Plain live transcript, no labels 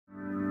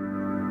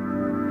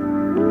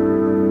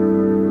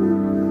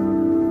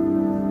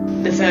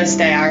The first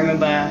day I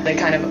remember the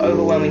kind of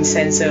overwhelming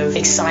sense of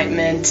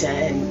excitement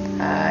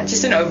and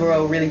just an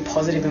overall really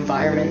positive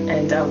environment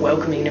and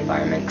welcoming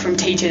environment from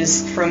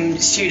teachers, from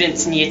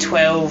students in year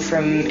 12,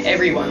 from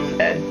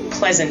everyone. A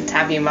pleasant,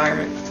 happy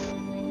environment.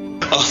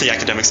 Oh, the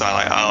academic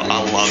side,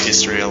 I love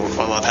history. I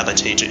love how they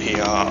teach it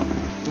here.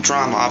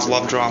 Drama, I've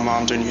loved drama.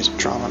 I'm doing music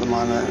drama at the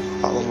moment.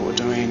 I love what we're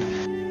doing.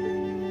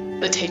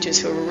 The teachers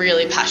who are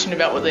really passionate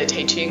about what they're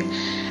teaching,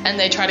 and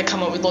they try to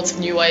come up with lots of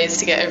new ways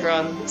to get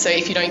everyone. So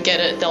if you don't get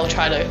it, they'll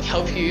try to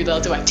help you,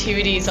 they'll do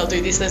activities, they'll do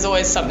this. There's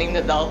always something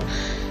that they'll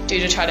do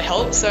to try to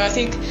help. So I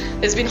think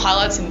there's been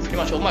highlights in pretty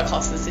much all my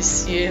classes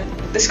this year.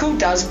 The school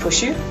does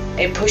push you.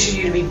 It pushes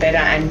you to be better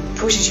and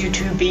pushes you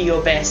to be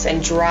your best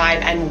and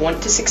drive and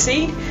want to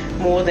succeed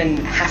more than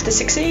have to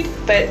succeed.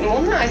 But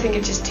more than that, I think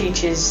it just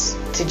teaches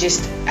to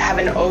just have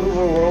an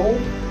overall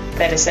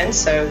better sense.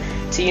 So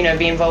to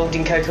be involved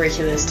in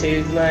co-curriculars,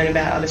 to learn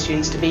about other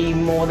students, to be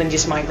more than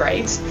just my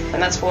grades.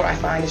 And that's what I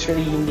find is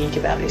really unique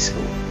about this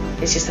school.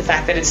 It's just the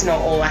fact that it's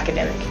not all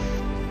academic.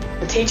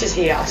 The teachers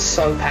here are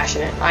so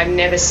passionate. I've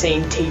never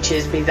seen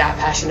teachers be that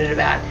passionate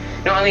about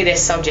not only their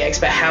subjects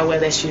but how well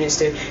their students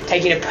do,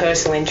 taking a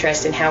personal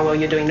interest in how well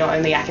you're doing, not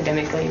only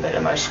academically but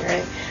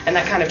emotionally. And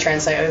that kind of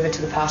translates over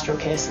to the pastoral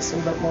care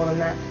system, but more than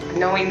that.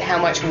 Knowing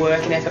how much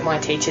work and effort my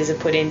teachers have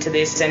put into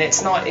this, and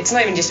it's not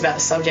even just about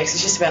the subjects,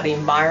 it's just about the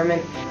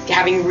environment,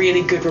 having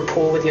really good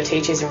rapport with your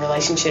teachers and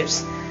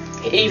relationships,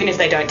 even if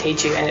they don't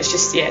teach you. And it's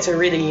just, it's a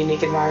really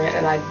unique environment,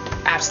 and I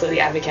absolutely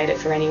advocate it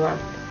for anyone.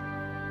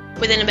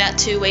 Within about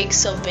 2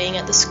 weeks of being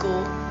at the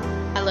school,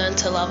 I learned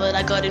to love it.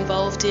 I got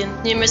involved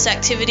in numerous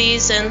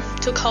activities and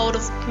took hold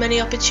of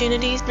many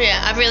opportunities.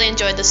 I've really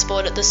enjoyed the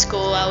sport at the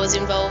school. I was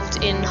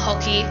involved in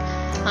hockey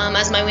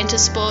as my winter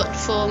sport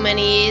for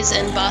many years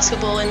and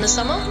basketball in the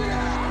summer.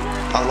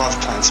 I love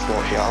playing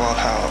sport here. I love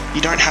how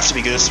you don't have to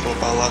be good at sport,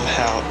 but I love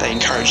how they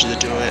encourage you to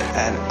do it.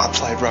 And I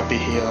played rugby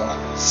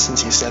here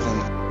since year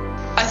 7.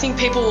 I think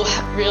people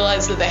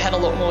realised that they had a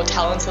lot more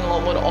talent and a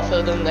lot more to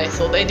offer than they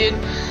thought they did.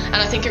 And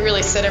I think it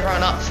really set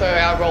everyone up for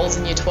our roles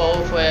in year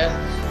 12, where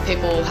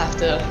people have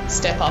to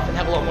step up and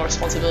have a lot more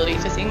responsibility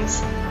for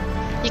things.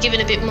 You're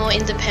given a bit more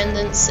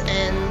independence,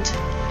 and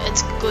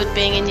it's good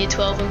being in year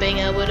 12 and being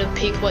able to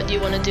pick what you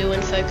want to do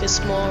and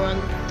focus more on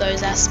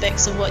those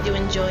aspects of what you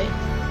enjoy.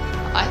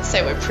 I'd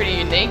say we're pretty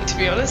unique, to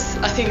be honest.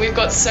 I think we've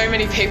got so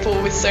many people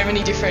with so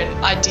many different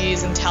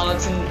ideas and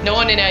talents, and no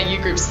one in our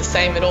year group's the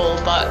same at all,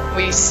 but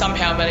we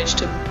somehow managed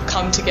to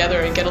come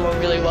together and get along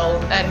really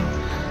well. And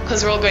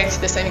because we're all going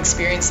through the same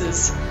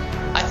experiences,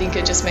 I think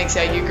it just makes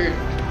our year group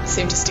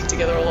seem to stick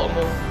together a lot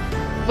more.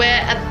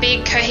 We're a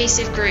big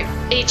cohesive group.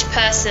 Each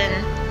person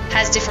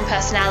has different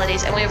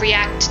personalities and we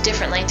react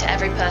differently to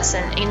every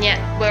person, and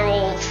yet we're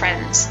all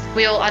friends.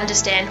 We all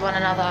understand one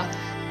another.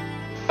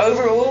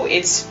 Overall,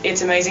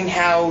 it's amazing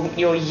how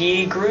your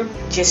year group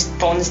just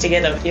bonds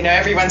together.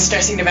 Everyone's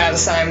stressing about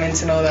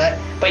assignments and all that,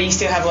 but you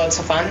still have lots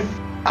of fun.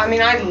 I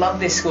mean, I love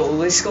this school.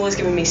 This school has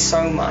given me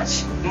so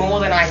much, more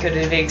than I could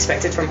have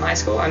expected from high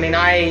school. I mean,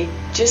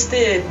 just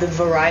the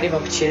variety of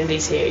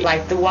opportunities here,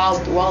 like the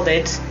Wild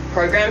Ed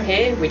program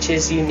here, which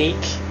is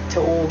unique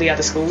to all the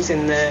other schools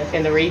in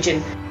the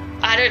region.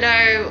 I don't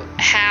know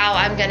how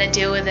I'm going to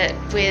deal with it,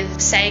 with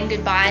saying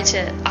goodbye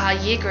to our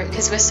year group,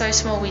 because we're so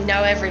small, we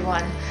know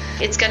everyone.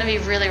 It's going to be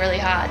really, really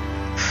hard.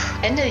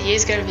 End of the year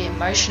is going to be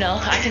emotional,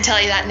 I can tell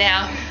you that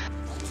now.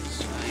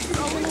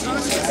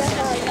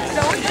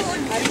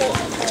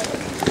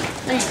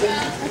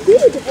 I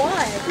did.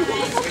 Why?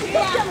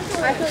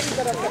 I thought you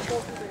got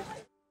a